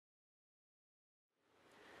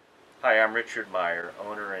Hi, I'm Richard Meyer,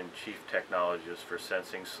 owner and chief technologist for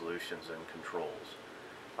Sensing Solutions and Controls.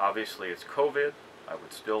 Obviously it's COVID. I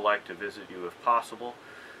would still like to visit you if possible,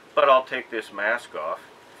 but I'll take this mask off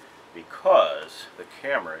because the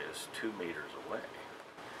camera is 2 meters away.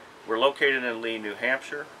 We're located in Lee, New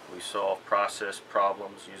Hampshire. We solve process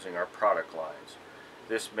problems using our product lines.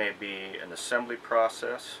 This may be an assembly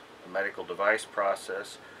process, a medical device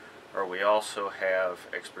process, or we also have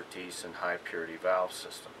expertise in high purity valve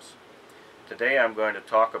systems. Today I'm going to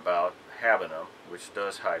talk about Habonim, which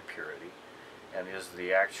does high purity and is the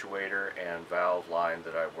actuator and valve line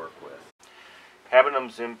that I work with.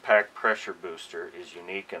 Habonim's impact pressure booster is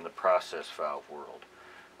unique in the process valve world.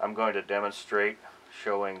 I'm going to demonstrate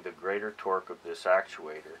showing the greater torque of this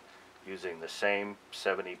actuator using the same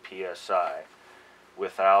 70 psi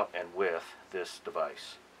without and with this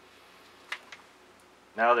device.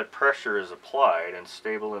 Now that pressure is applied and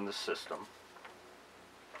stable in the system,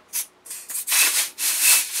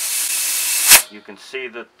 you can see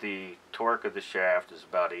that the torque of the shaft is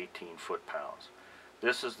about 18 foot-pounds.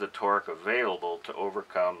 This is the torque available to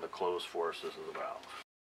overcome the closed forces of the valve.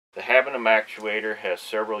 The Habonim actuator has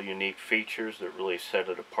several unique features that really set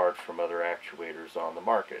it apart from other actuators on the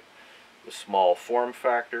market. The small form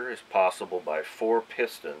factor is possible by 4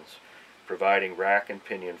 pistons, providing rack and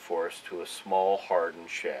pinion force to a small hardened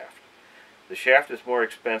shaft. The shaft is more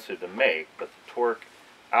expensive to make, but the torque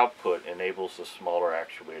output enables a smaller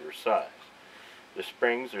actuator size. The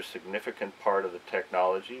springs are a significant part of the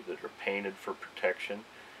technology that are painted for protection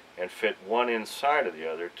and fit one inside of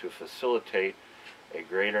the other to facilitate a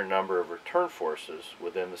greater number of return forces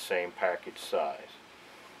within the same package size.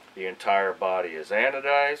 The entire body is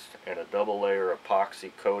anodized and a double layer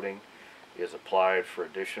epoxy coating is applied for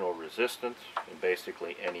additional resistance in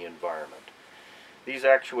basically any environment. These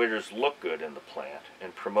actuators look good in the plant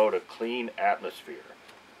and promote a clean atmosphere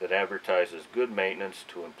that advertises good maintenance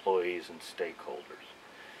to employees and stakeholders.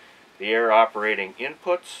 The air operating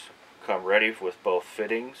inputs come ready with both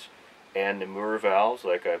fittings and Nemura valves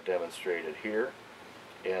like I've demonstrated here.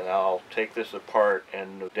 And I'll take this apart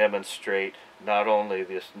and demonstrate not only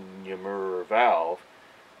this Nemura valve,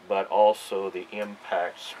 but also the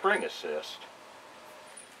impact spring assist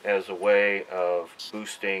as a way of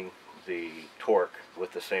boosting the torque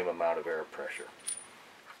with the same amount of air pressure.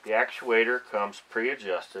 The actuator comes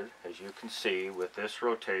pre-adjusted, as you can see, with this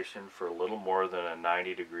rotation for a little more than a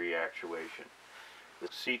 90-degree actuation. The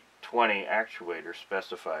C20 actuator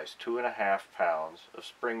specifies 2.5 pounds of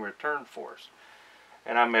spring return force,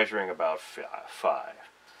 and I'm measuring about 5.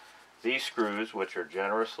 These screws, which are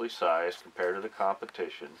generously sized compared to the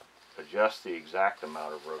competition, adjust the exact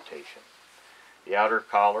amount of rotation. The outer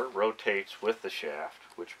collar rotates with the shaft,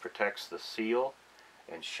 which protects the seal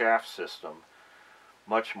and shaft system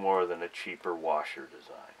much more than a cheaper washer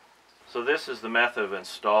design. So this is the method of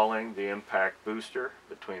installing the impact booster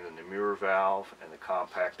between the Nemura valve and the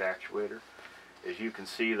compact actuator. As you can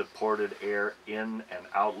see, the ported air in and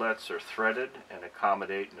outlets are threaded and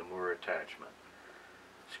accommodate Nemura attachment.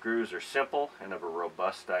 Screws are simple and of a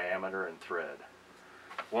robust diameter and thread.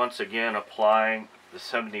 Once again applying the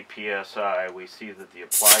 70 psi, we see that the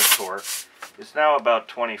applied torque is now about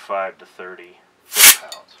 25 to 30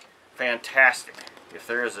 foot-pounds. Fantastic! If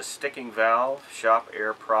there is a sticking valve, shop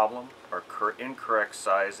air problem, or incorrect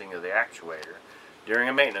sizing of the actuator during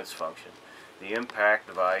a maintenance function, the impact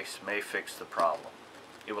device may fix the problem.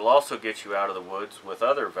 It will also get you out of the woods with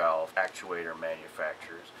other valve actuator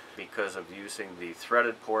manufacturers because of using the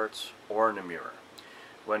threaded ports or Nemura.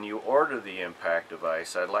 When you order the impact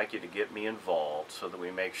device, I'd like you to get me involved so that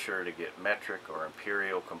we make sure to get metric or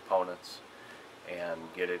imperial components and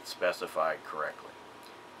get it specified correctly.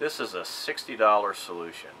 This is a $60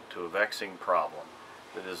 solution to a vexing problem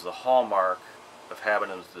that is the hallmark of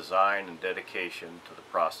Habonim's design and dedication to the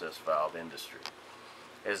process valve industry.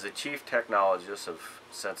 As the Chief Technologist of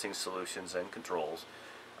Sensing Solutions and Controls,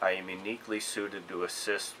 I am uniquely suited to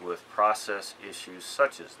assist with process issues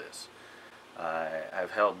such as this.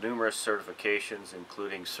 I've held numerous certifications,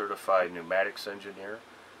 including Certified Pneumatics Engineer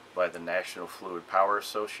by the National Fluid Power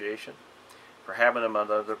Association. For Habonim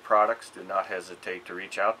and other products, do not hesitate to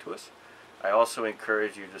reach out to us. I also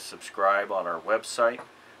encourage you to subscribe on our website.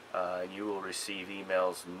 You will receive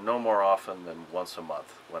emails no more often than once a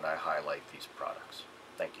month when I highlight these products.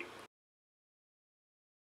 Thank you.